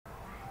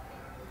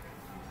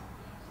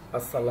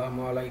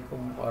আসসালামু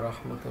আলাইকুম ওয়া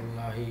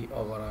রাহমাতুল্লাহি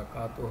ওয়া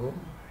বারাকাতুহু।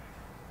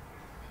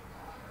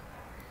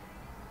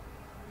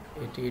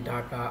 এটি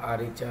ঢাকা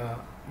আরিচা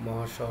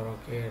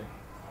মহাসড়কের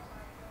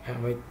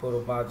হেমায়েতপুর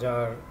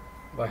বাজার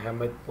বা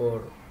হেমায়েতপুর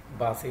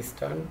বাস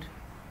স্ট্যান্ড।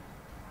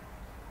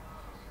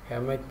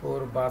 হেমায়েতপুর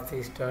বাস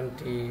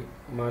স্ট্যান্ডটি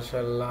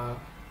মাশাআল্লাহ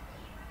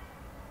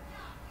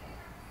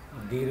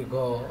দীর্ঘ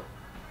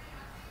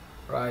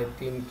প্রায়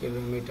 3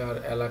 কিলোমিটার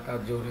এলাকা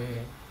জুড়ে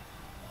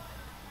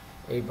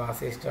এই বাস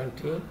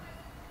স্ট্যান্ডটি,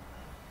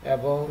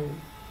 এবং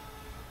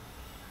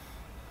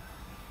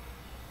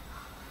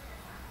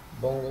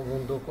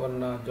বঙ্গবন্ধু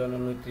কন্যা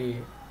জননেত্রী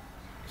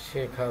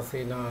শেখ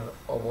হাসিনার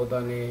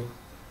অবদানে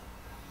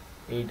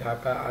এই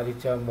ঢাকা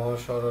আরিচা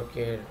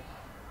মহাসড়কের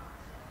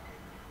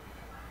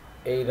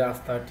এই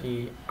রাস্তাটি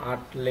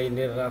 8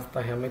 লেনের রাস্তা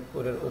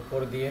হেমায়েতপুরের উপর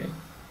দিয়ে,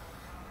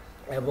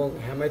 এবং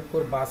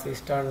হেমায়েতপুর বাস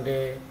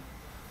স্ট্যান্ডে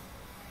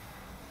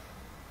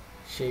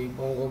সেই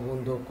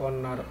বঙ্গবন্ধু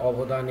কন্যার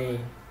অবদানে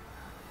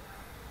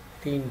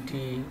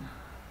 3টি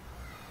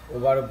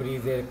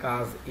ওভারব্রিজের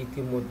কাজ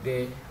ইতিমধ্যে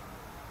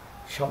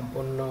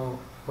সম্পন্ন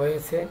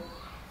হয়েছে,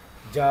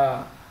 যা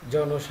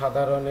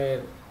জনসাধারণের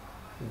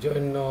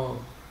জন্য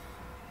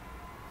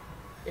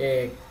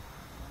এক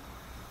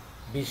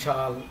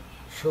বিশাল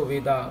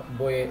সুবিধা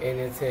বয়ে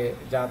এনেছে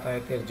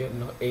যাতায়াতের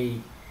জন্য এই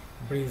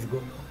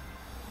ব্রিজগুলো।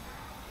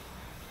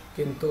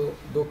 কিন্তু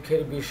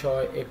দুঃখের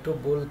বিষয় একটু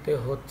বলতে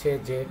হচ্ছে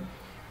যে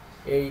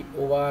এই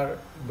ওভার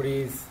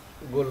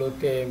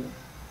ব্রিজগুলোতে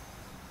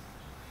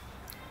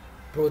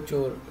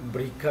প্রচুর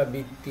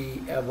ভিক্ষাবৃত্তি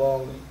এবং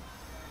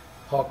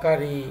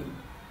হকারি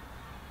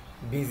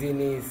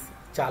বিজনেস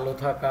চালু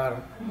থাকার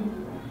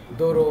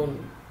দরুন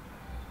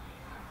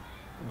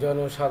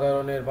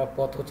জনসাধারণের বা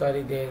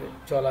পথচারীদের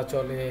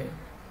চলাচলে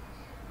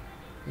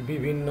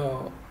বিভিন্ন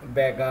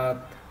ব্যাঘাত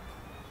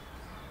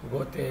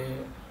ঘটে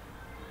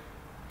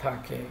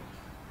থাকে।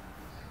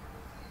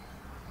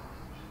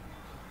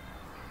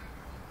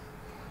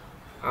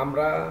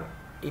 আমরা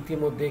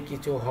ইতিমধ্যে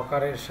কিছু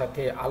হকারের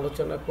সাথে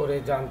আলোচনা করে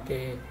জানতে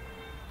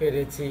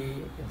পেরেছি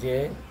যে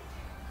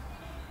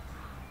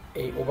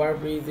এই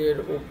ওভারব্রিজের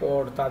উপর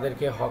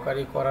তাদেরকে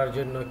হকারি করার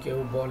জন্য কেউ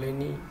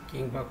বলেনি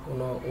কিংবা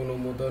কোনো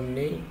অনুমোদন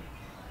নেই,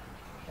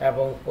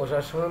 এবং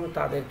প্রশাসন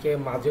তাদেরকে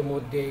মাঝে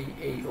মধ্যেই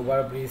এই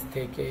ওভারব্রিজ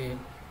থেকে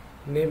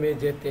নেমে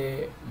যেতে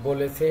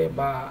বলেছে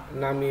বা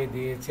নামিয়ে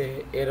দিয়েছে,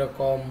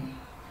 এরকম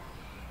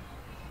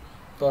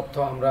তথ্য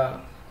আমরা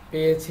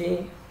পেয়েছি।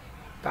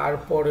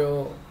 তারপরেও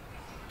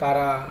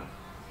তারা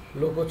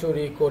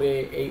লুকোচুরি করে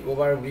এই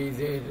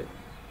ওভারব্রিজের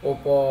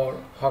ওপর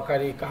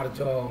হকারি কার্য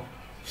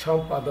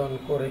সম্পাদন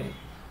করে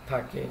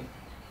থাকে।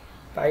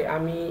 তাই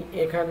আমি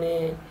এখানে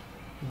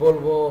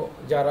বলবো,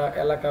 যারা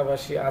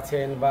এলাকাবাসী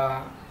আছেন বা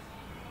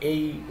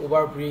এই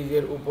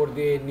ওভারব্রিজের উপর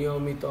দিয়ে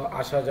নিয়মিত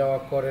আসা যাওয়া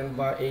করেন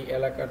বা এই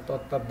এলাকার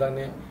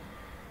তত্ত্বাবধানে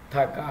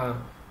থাকা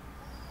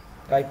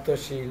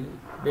দায়িত্বশীল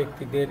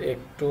ব্যক্তিদের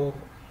একটু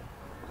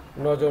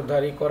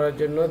নজরদারি করার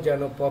জন্য,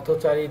 যেন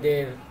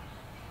পথচারীদের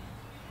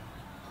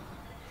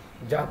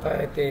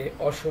যাতায়াতে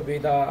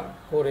অসুবিধা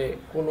করে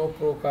কোনো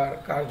প্রকার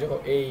কার্য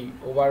এই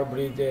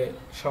ওভারব্রিজে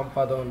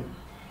সম্পাদন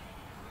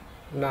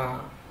না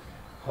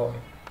হয়।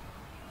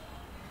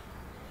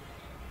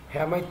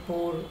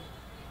 হেমায়েতপুর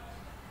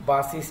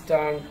বাস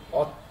স্ট্যান্ড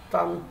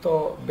অত্যন্ত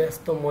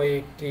ব্যস্তময়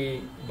একটি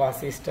বাস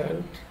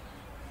স্ট্যান্ড।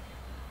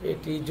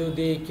 এটি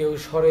যদি কেউ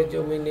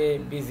সরেজমিনে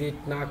ভিজিট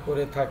না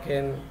করে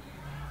থাকেন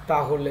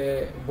তাহলে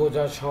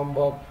বোঝা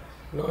সম্ভব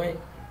নয়।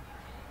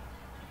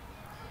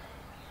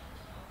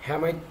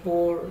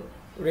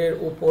 হেমায়েতপুরের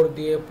উপর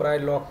দিয়ে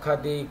প্রায়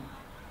লক্ষাধিক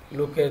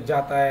লোকের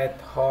যাতায়াত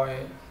হয়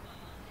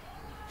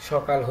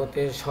সকাল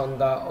হতে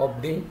সন্ধ্যা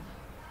অবধি।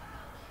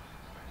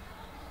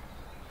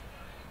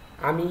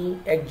 আমি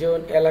একজন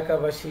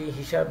এলাকাবাসী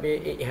হিসাবে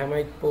এই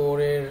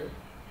হেমায়েতপুরের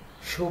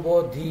শুভ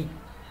দিক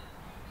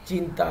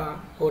চিন্তা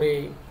করে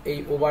এই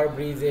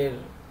ওভারব্রিজের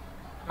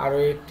আরও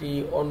একটি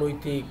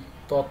অনৈতিক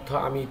তথ্য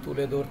আমি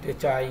তুলে ধরতে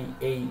চাই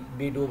এই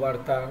ভিডিও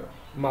বার্তার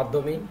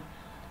মাধ্যমে।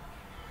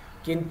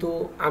 কিন্তু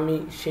আমি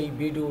সেই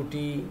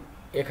ভিডিওটি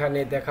এখানে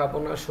দেখাবো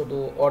না, শুধু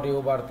অডিও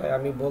বার্তায়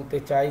আমি বলতে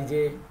চাই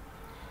যে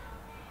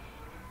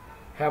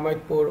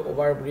হেমায়েতপুর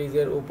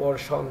ওভারব্রিজের উপর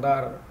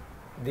সন্ধ্যার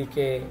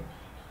দিকে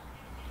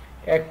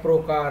এক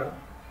প্রকার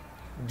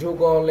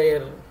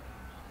যুগলের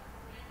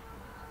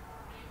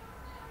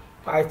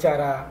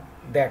পায়চারা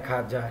দেখা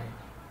যায়।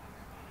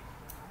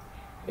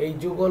 এই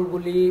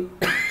যুগলগুলি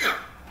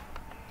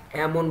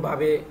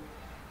এমনভাবে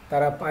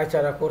তারা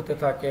পায়চারা করতে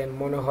থাকেন,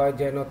 মনে হয়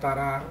যেন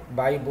তারা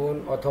ভাই বোন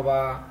অথবা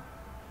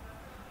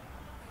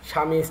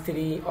স্বামী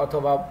স্ত্রী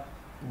অথবা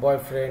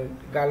বয়ফ্রেন্ড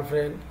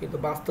গার্লফ্রেন্ড, কিন্তু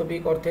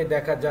বাস্তবিক অর্থে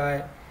দেখা যায়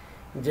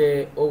যে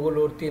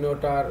ওগুলোর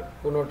তিনোটার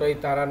কোনোটাই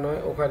তারা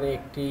নয়। ওখানে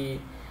একটি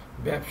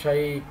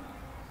ব্যবসায়িক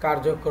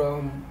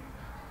কার্যক্রম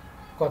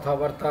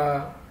কথাবার্তা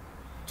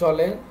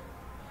চলে,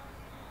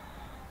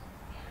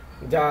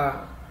 যা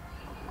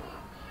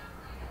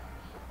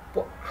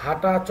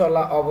হাঁটা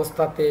চলা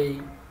অবস্থাতেই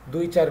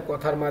 2-4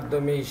 কথার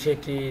মাধ্যমেই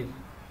সেটির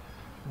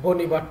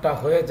বনিবাট্টা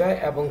হয়ে যায়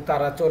এবং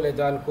তারা চলে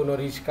যান কোনো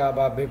রিক্সা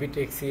বা বেবি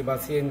ট্যাক্সি বা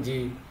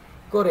সিএনজি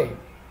করে।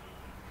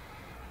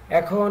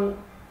 এখন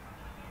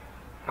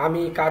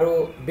আমি কারো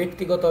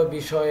ব্যক্তিগত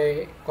বিষয়ে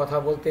কথা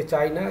বলতে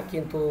চাই না,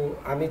 কিন্তু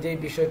আমি যেই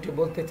বিষয়টি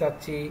বলতে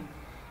চাচ্ছি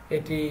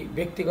এটি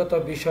ব্যক্তিগত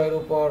বিষয়ের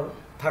উপর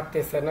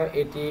থাকতেছে না,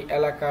 এটি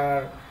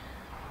এলাকার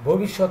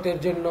ভবিষ্যতের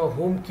জন্য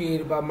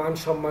হুমকির বা মান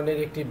সম্মানের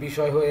একটি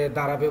বিষয় হয়ে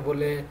দাঁড়াবে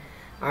বলে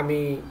আমি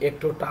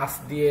একটু টাচ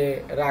দিয়ে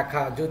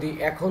রাখা। যদি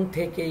এখন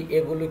থেকেই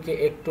এগুলিকে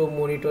একটু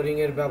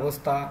মনিটরিংয়ের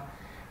ব্যবস্থা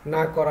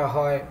না করা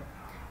হয়,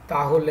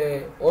 তাহলে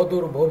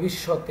অদূর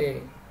ভবিষ্যতে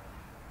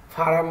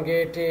ফার্ম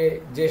গেটে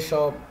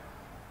যেসব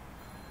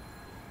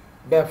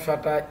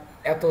ব্যবসাটা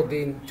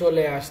এতদিন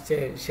চলে আসছে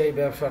সেই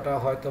ব্যবসাটা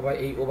হয়তোবা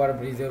এই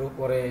ওভারব্রিজের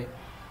উপরে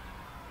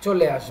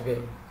চলে আসবে।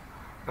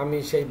 আমি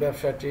সেই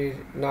ব্যবসাটির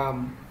নাম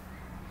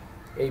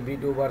এই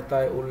ভিডিও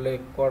বার্তায় উল্লেখ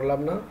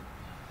করলাম না।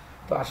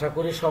 তো আশা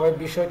করি সবাই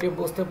বিষয়টি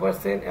বুঝতে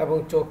পারছেন এবং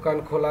চোখ কান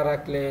খোলা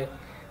রাখলে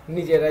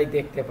নিজেরাই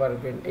দেখতে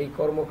পারবেন। এই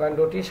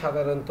কর্মকাণ্ডটি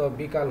সাধারণত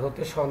বিকাল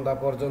হতে সন্ধ্যা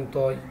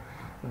পর্যন্তই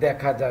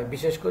দেখা যায়,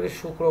 বিশেষ করে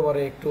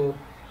শুক্রবারে একটু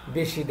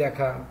বেশি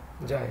দেখা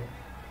যায়।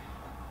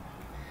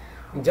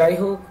 যাই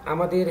হোক,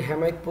 আমাদের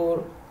হেমায়েতপুর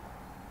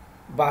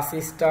বাস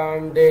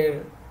স্ট্যান্ডের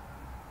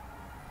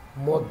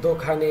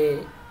মধ্যখানে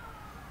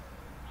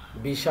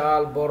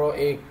বিশাল বড়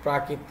এক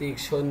প্রাকৃতিক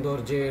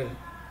সৌন্দর্যের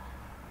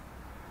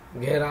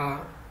ঘেরা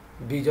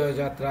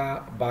বিজয়যাত্রা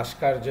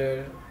ভাস্কর্যের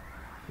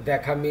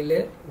দেখা মিলে,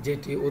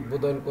 যেটি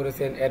উদ্বোধন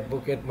করেছেন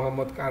অ্যাডভোকেট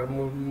মোহাম্মদ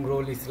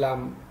কামরুল ইসলাম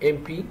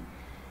এমপি,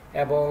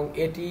 এবং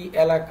এটি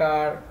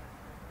এলাকার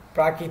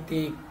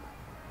প্রাকৃতিক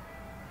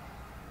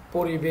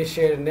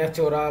পরিবেশের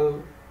ন্যাচারাল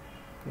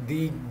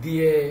দিক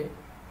দিয়ে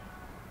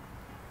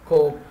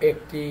খুব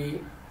একটি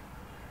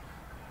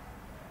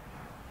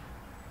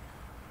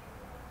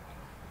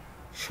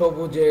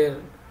সবুজের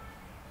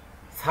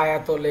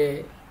ছায়াতলে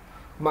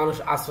মানুষ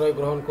আশ্রয়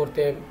গ্রহণ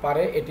করতে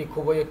পারে। এটি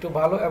খুবই একটু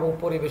ভালো এবং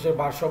পরিবেশের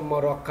ভারসাম্য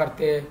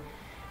রক্ষার্থে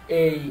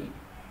এই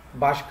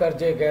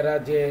ভাস্কর্যে ঘেরা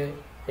যে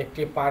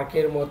একটি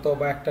পার্কের মতো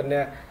বা একটা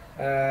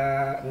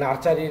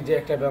নার্সারির যে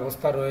একটা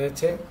ব্যবস্থা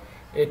রয়েছে,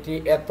 এটি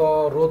এত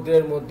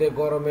রোদের মধ্যে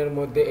গরমের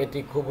মধ্যে এটি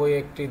খুবই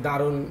একটি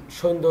দারুণ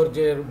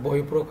সৌন্দর্যের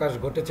বহিঃপ্রকাশ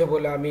ঘটেছে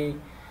বলে আমি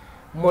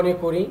মনে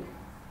করি।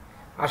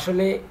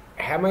 আসলে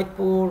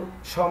হেমায়েতপুর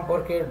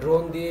সম্পর্কে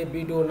ড্রোন দিয়ে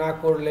ভিডিও না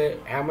করলে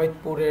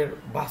হেমায়েতপুরের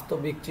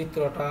বাস্তবিক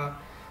চিত্রটা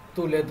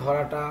তুলে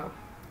ধরাটা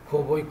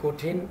খুবই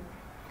কঠিন।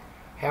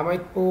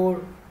 হেমায়েতপুর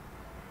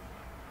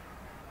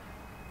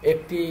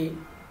একটি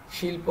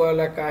শিল্প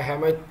এলাকা,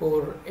 হেমায়েতপুর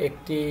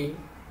একটি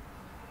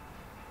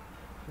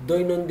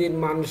দৈনন্দিন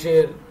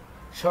মানুষের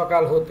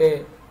সকাল হতে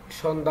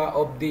সন্ধ্যা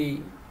অবধি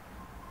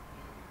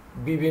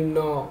বিভিন্ন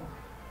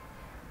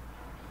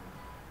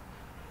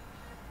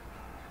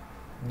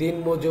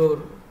দিনমজুর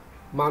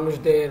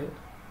মানুষদের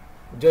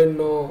জন্য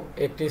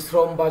একটি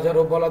শ্রম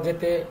বাজারও বলা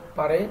যেতে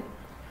পারে।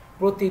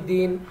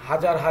 প্রতিদিন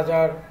হাজার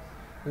হাজার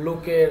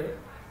লোকের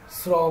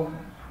শ্রম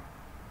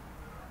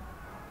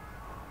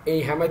এই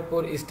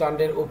হেমায়েতপুর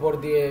স্ট্যান্ডের উপর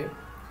দিয়ে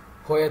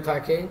হয়ে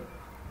থাকে।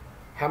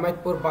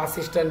 হেমায়েতপুর বাস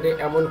স্ট্যান্ডে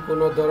এমন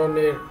কোনো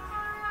ধরনের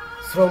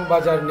শ্রম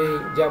বাজার নেই,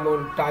 যেমন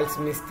টাইলস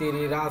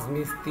মিস্ত্রি,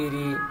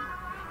 রাজমিস্ত্রি,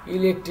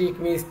 ইলেকট্রিক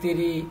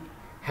মিস্ত্রি।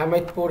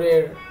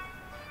 হেমায়েতপুরের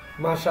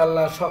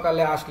মাশাআল্লাহ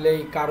সকালে আসলেই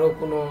কারো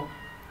কোনো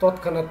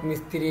তৎক্ষণাৎ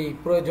মিস্ত্রি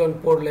প্রয়োজন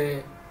পড়লে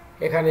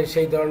এখানে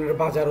সেই ধরনের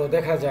বাজারও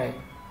দেখা যায়।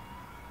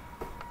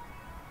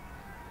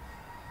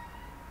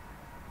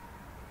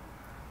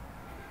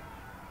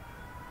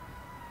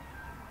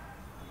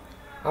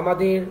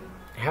 আমাদের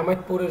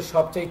হেমায়েতপুরের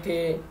সবচাইতে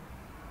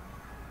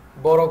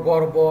বড়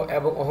গর্ব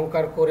এবং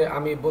অহংকার করে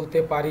আমি বলতে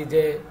পারি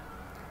যে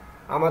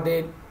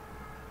আমাদের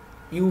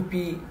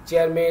ইউপি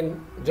চেয়ারম্যান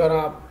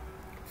জনাব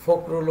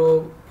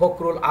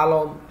ফখরুল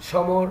আলম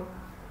সমর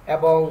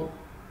এবং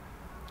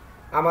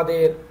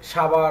আমাদের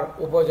সাভার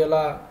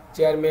উপজেলা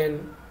চেয়ারম্যান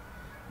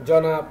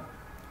জনাব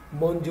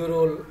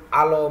মঞ্জুরুল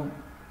আলম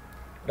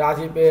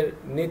রাজীবের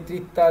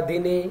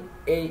নেতৃত্বাধীনে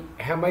এই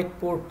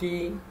হেমায়েতপুরটি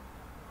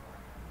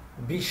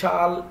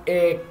বিশাল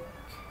এক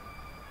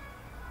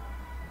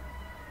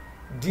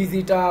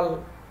ডিজিটাল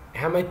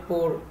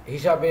হেমায়েতপুর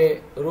হিসাবে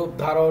রূপ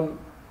ধারণ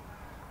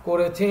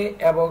করেছে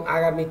এবং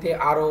আগামীতে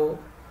আরও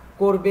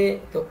করবে।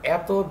 তো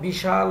এত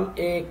বিশাল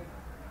এক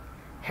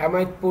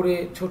হেমায়েতপুরে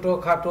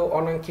ছোটোখাটো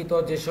অনাকাঙ্ক্ষিত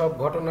যেসব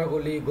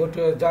ঘটনাগুলি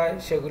ঘটে যায়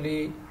সেগুলি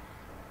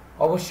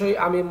অবশ্যই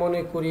আমি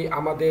মনে করি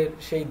আমাদের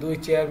সেই দুই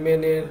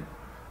চেয়ারম্যানের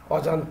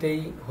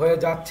অজান্তেই হয়ে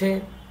যাচ্ছে।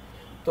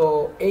 তো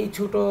এই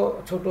ছোট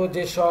ছোট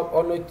যেসব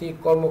অনৈতিক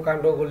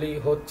কর্মকাণ্ডগুলি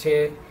হচ্ছে,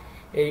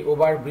 এই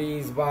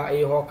ওভারব্রিজ বা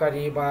এই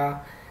হকারি বা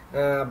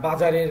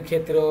বাজারের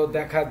ক্ষেত্রেও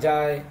দেখা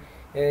যায়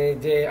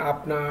যে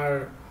আপনার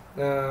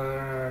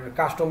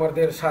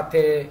কাস্টমারদের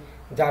সাথে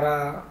যারা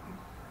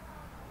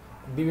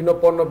বিভিন্ন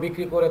পণ্য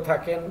বিক্রি করে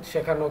থাকেন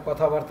সেখানেও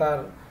কথাবার্তার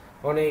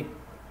অনেক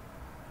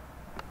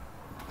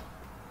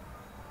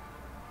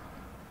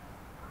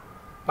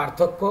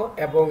পার্থক্য।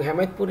 এবং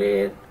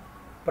হেমায়েতপুরের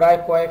প্রায়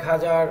কয়েক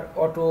হাজার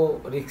অটো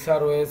রিক্সা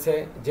রয়েছে,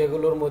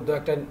 যেগুলোর মধ্যে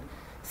একটা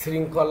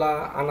শৃঙ্খলা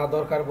আনা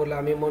দরকার বলে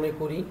আমি মনে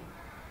করি।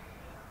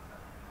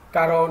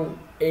 কারণ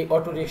এই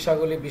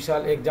অটোরিকশাগুলি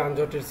বিশাল এক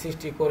যানজটের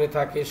সৃষ্টি করে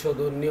থাকে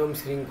শুধু নিয়ম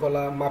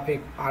শৃঙ্খলা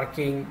মাফিক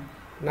পার্কিং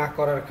না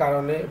করার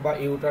কারণে বা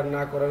ইউটার্ন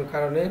না করার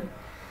কারণে।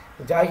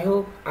 যাই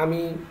হোক,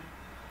 আমি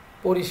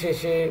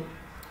পরিশেষে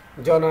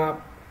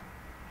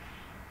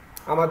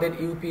আমাদের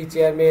ইউপি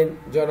চেয়ারম্যান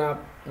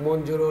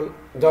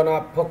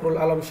জনাব ফখরুল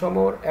আলম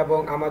সমর এবং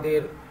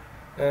আমাদের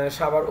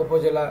সাভার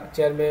উপজেলা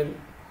চেয়ারম্যান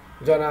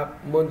জনাব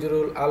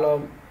মঞ্জুরুল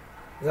আলম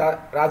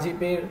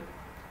রাজীবের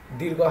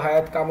দীর্ঘ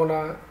হায়াত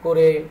কামনা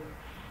করে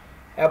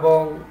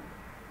এবং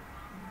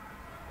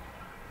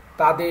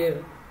তাদের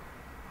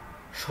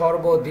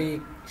সর্বাধিক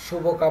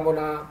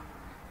শুভকামনা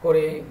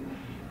করে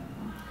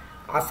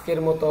আজকের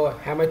মতো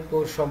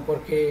হেমায়েতপুর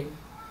সম্পর্কে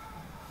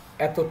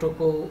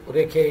এতটুকু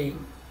রেখেই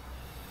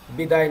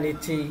বিদায়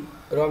নিচ্ছি।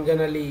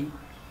 রমজান আলী,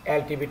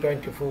 LTV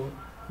 24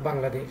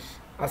 বাংলাদেশ।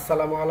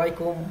 আসসালামু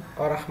আলাইকুম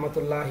ওয়া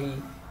রাহমাতুল্লাহি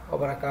ওয়া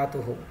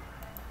বারাকাতুহু।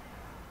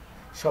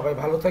 সবাই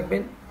ভালো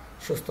থাকবেন,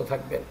 সুস্থ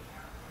থাকবেন।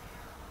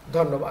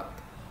 ধন্যবাদ।